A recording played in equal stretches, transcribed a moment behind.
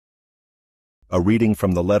A reading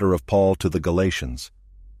from the letter of Paul to the Galatians.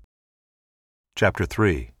 Chapter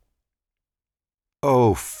 3.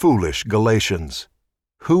 O foolish Galatians!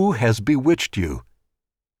 Who has bewitched you?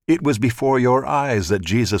 It was before your eyes that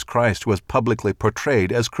Jesus Christ was publicly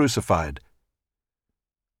portrayed as crucified.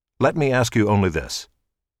 Let me ask you only this.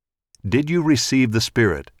 Did you receive the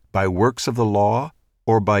Spirit by works of the law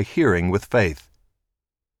or by hearing with faith?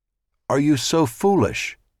 Are you so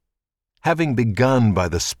foolish? Having begun by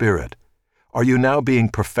the Spirit, are you now being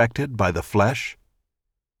perfected by the flesh?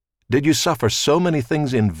 Did you suffer so many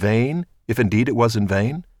things in vain, if indeed it was in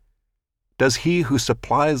vain? Does he who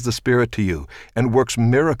supplies the Spirit to you and works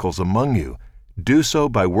miracles among you do so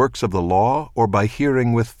by works of the law or by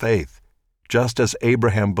hearing with faith, just as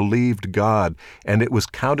Abraham believed God, and it was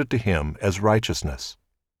counted to him as righteousness?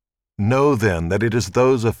 Know then that it is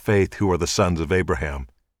those of faith who are the sons of Abraham.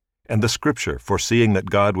 And the Scripture, foreseeing that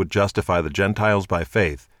God would justify the Gentiles by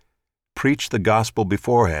faith, preached the gospel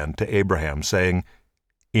beforehand to Abraham, saying,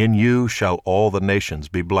 "In you shall all the nations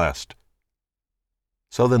be blessed."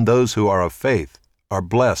 So then those who are of faith are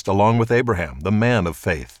blessed along with Abraham, the man of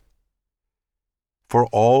faith. For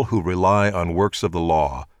all who rely on works of the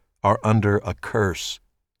law are under a curse.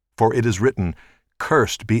 For it is written,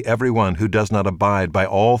 "Cursed be everyone who does not abide by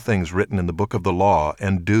all things written in the book of the law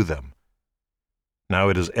and do them." Now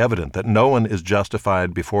it is evident that no one is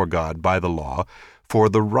justified before God by the law, for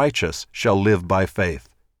the righteous shall live by faith.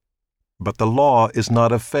 But the law is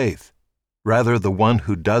not of faith. Rather, the one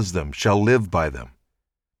who does them shall live by them.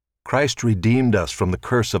 Christ redeemed us from the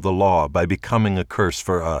curse of the law by becoming a curse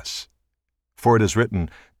for us. For it is written,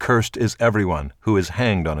 "Cursed is everyone who is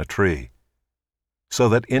hanged on a tree," so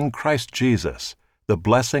that in Christ Jesus the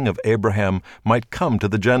blessing of Abraham might come to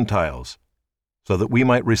the Gentiles, so that we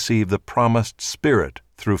might receive the promised Spirit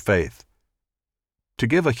through faith. To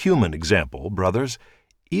give a human example, brothers,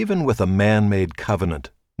 even with a man-made covenant,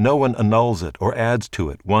 no one annuls it or adds to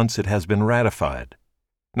it once it has been ratified.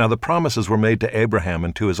 Now the promises were made to Abraham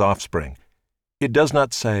and to his offspring. It does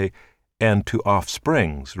not say, "and to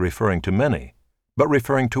offsprings," referring to many, but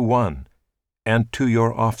referring to one, "and to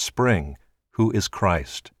your offspring, who is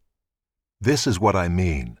Christ." This is what I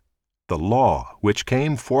mean. The law, which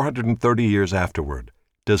came 430 years afterward,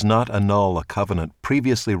 does not annul a covenant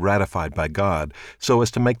previously ratified by God so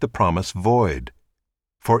as to make the promise void.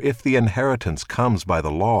 For if the inheritance comes by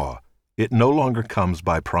the law, it no longer comes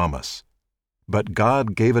by promise. But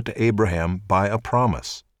God gave it to Abraham by a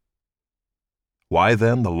promise. Why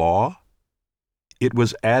then the law? It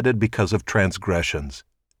was added because of transgressions,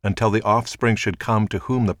 until the offspring should come to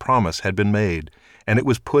whom the promise had been made, and it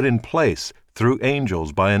was put in place through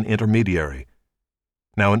angels by an intermediary.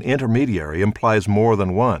 Now an intermediary implies more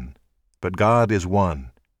than one, but God is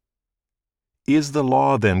one. Is the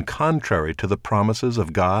law then contrary to the promises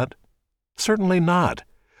of God? Certainly not.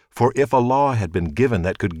 For if a law had been given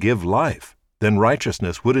that could give life, then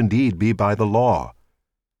righteousness would indeed be by the law.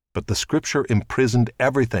 But the Scripture imprisoned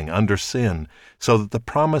everything under sin, so that the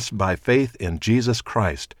promise by faith in Jesus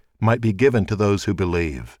Christ might be given to those who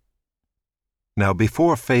believe. Now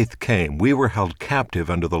before faith came, we were held captive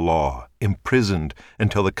under the law, imprisoned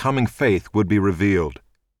until the coming faith would be revealed.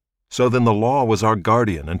 So then the law was our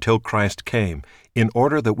guardian until Christ came, in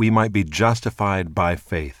order that we might be justified by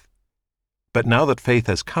faith. But now that faith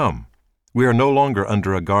has come, we are no longer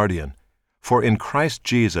under a guardian, for in Christ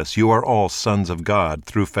Jesus you are all sons of God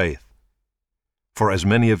through faith. For as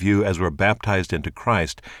many of you as were baptized into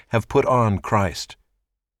Christ have put on Christ.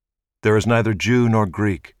 There is neither Jew nor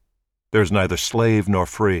Greek. There is neither slave nor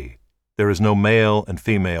free. There is no male and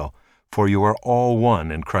female, for you are all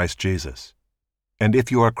one in Christ Jesus. And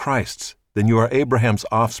if you are Christ's, then you are Abraham's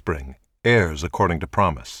offspring, heirs according to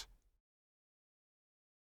promise.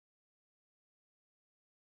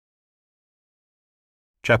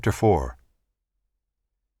 Chapter 4.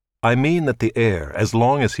 I mean that the heir, as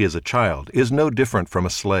long as he is a child, is no different from a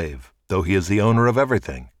slave, though he is the owner of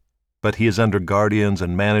everything. But he is under guardians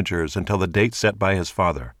and managers until the date set by his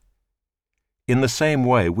father. In the same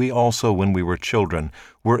way, we also, when we were children,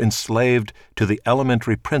 were enslaved to the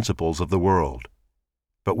elementary principles of the world.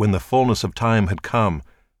 But when the fullness of time had come,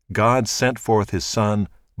 God sent forth His Son,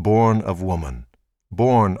 born of woman,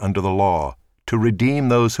 born under the law, to redeem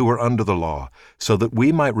those who were under the law, so that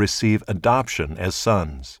we might receive adoption as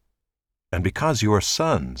sons. And because you are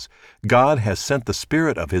sons, God has sent the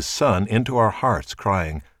Spirit of His Son into our hearts,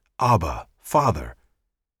 crying, "Abba, Father."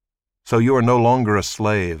 So you are no longer a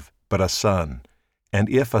slave, but a son, and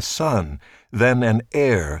if a son, then an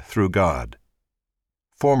heir through God.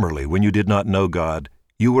 Formerly, when you did not know God,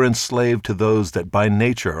 you were enslaved to those that by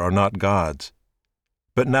nature are not God's.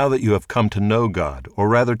 But now that you have come to know God, or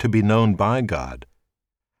rather to be known by God,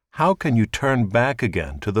 how can you turn back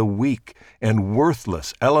again to the weak and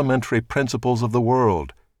worthless elementary principles of the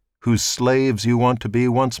world, whose slaves you want to be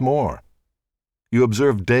once more? You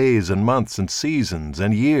observe days and months and seasons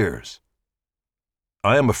and years.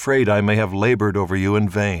 I am afraid I may have labored over you in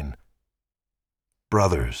vain.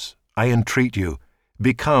 Brothers, I entreat you,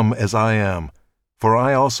 become as I am, for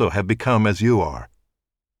I also have become as you are.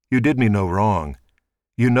 You did me no wrong.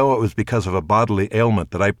 You know it was because of a bodily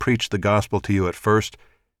ailment that I preached the gospel to you at first,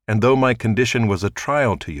 and though my condition was a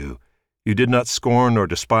trial to you, you did not scorn or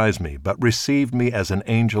despise me, but received me as an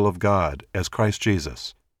angel of God, as Christ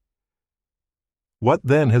Jesus. What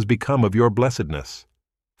then has become of your blessedness?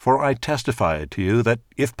 For I testify to you that,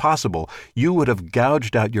 if possible, you would have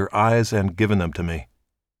gouged out your eyes and given them to me.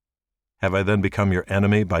 Have I then become your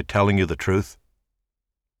enemy by telling you the truth?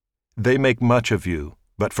 They make much of you,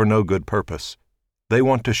 but for no good purpose. They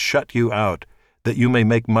want to shut you out, that you may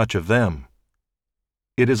make much of them.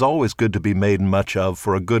 It is always good to be made much of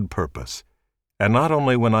for a good purpose, and not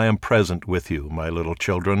only when I am present with you, my little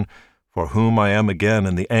children, for whom I am again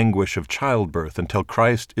in the anguish of childbirth until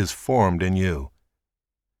Christ is formed in you.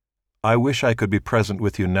 I wish I could be present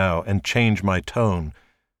with you now and change my tone,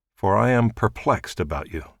 for I am perplexed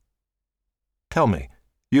about you. Tell me,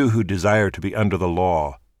 you who desire to be under the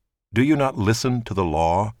law, do you not listen to the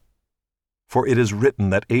law? For it is written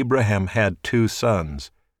that Abraham had 2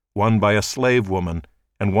 sons, one by a slave woman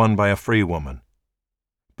and one by a free woman.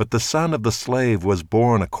 But the son of the slave was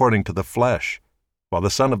born according to the flesh, while the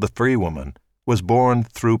son of the free woman was born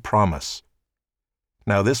through promise.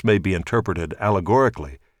 Now this may be interpreted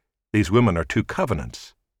allegorically. These women are 2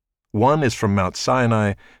 covenants. One is from Mount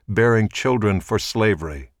Sinai, bearing children for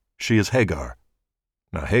slavery. She is Hagar.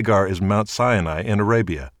 Now Hagar is Mount Sinai in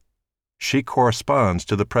Arabia. She corresponds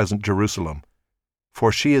to the present Jerusalem,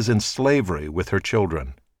 for she is in slavery with her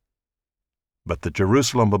children. But the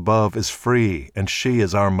Jerusalem above is free, and she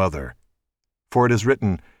is our mother. For it is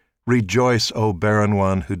written, Rejoice, O barren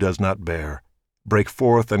one who does not bear. Break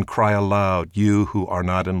forth and cry aloud, you who are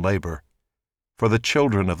not in labor. For the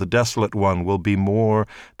children of the desolate one will be more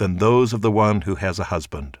than those of the one who has a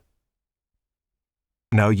husband.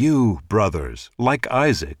 Now you, brothers, like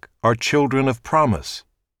Isaac, are children of promise.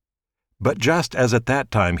 But just as at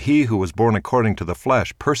that time he who was born according to the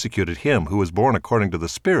flesh persecuted him who was born according to the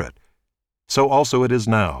Spirit, so also it is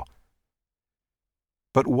now.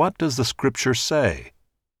 But what does the Scripture say?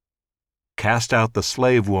 Cast out the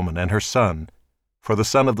slave woman and her son, for the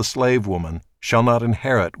son of the slave woman shall not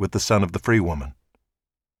inherit with the son of the free woman.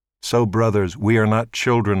 So, brothers, we are not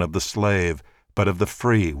children of the slave, but of the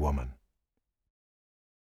free woman.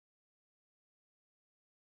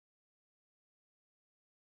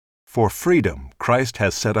 For freedom Christ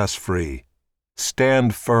has set us free.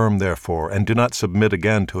 Stand firm, therefore, and do not submit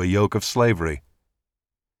again to a yoke of slavery.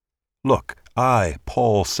 Look, I,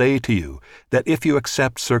 Paul, say to you that if you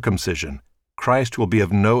accept circumcision, Christ will be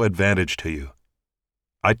of no advantage to you.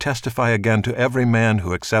 I testify again to every man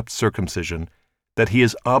who accepts circumcision that he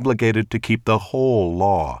is obligated to keep the whole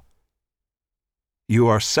law. You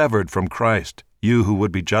are severed from Christ, you who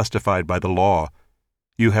would be justified by the law.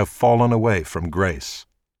 You have fallen away from grace.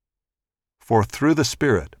 For through the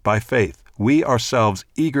Spirit, by faith, we ourselves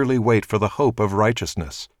eagerly wait for the hope of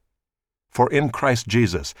righteousness. For in Christ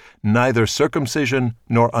Jesus, neither circumcision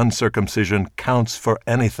nor uncircumcision counts for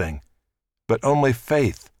anything, but only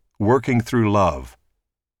faith, working through love.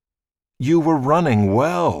 You were running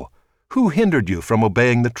well. Who hindered you from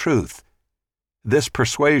obeying the truth? This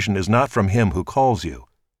persuasion is not from him who calls you.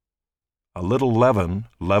 A little leaven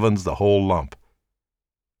leavens the whole lump.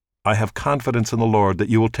 I have confidence in the Lord that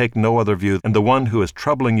you will take no other view, and the one who is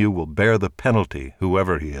troubling you will bear the penalty,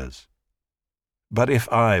 whoever he is. But if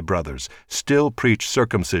I, brothers, still preach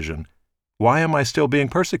circumcision, why am I still being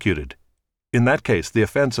persecuted? In that case, the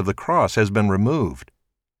offense of the cross has been removed.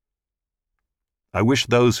 I wish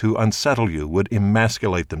those who unsettle you would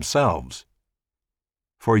emasculate themselves.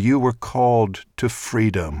 For you were called to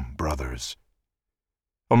freedom, brothers.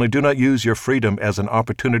 Only do not use your freedom as an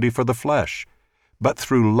opportunity for the flesh, but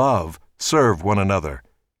through love serve one another.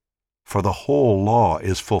 For the whole law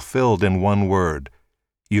is fulfilled in one word,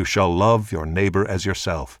 you shall love your neighbor as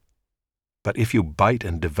yourself. But if you bite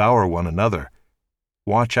and devour one another,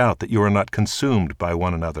 watch out that you are not consumed by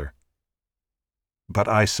one another. But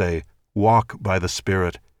I say, walk by the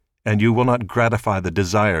Spirit, and you will not gratify the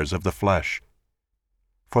desires of the flesh.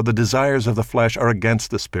 For the desires of the flesh are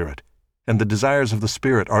against the Spirit, and the desires of the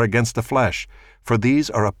Spirit are against the flesh, for these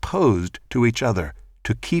are opposed to each other,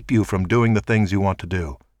 to keep you from doing the things you want to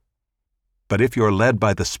do. But if you are led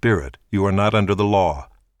by the Spirit, you are not under the law.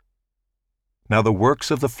 Now the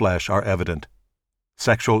works of the flesh are evident: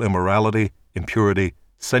 sexual immorality, impurity,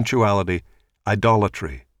 sensuality,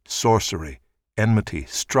 idolatry, sorcery, enmity,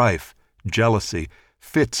 strife, jealousy,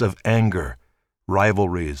 fits of anger,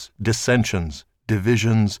 rivalries, dissensions,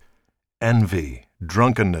 divisions, envy,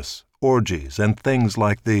 drunkenness, orgies, and things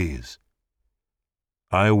like these.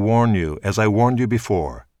 I warn you, as I warned you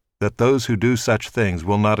before, that those who do such things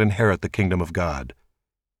will not inherit the kingdom of God.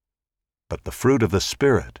 But the fruit of the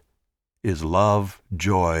Spirit is love,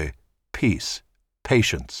 joy, peace,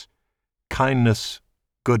 patience, kindness,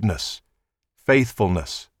 goodness,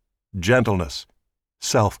 faithfulness, gentleness,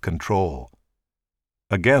 self-control.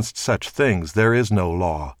 Against such things there is no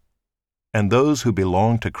law, and those who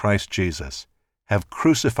belong to Christ Jesus have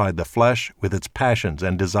crucified the flesh with its passions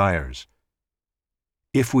and desires.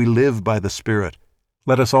 If we live by the Spirit,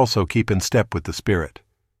 let us also keep in step with the Spirit.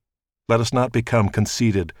 Let us not become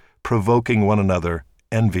conceited, provoking one another,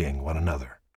 envying one another.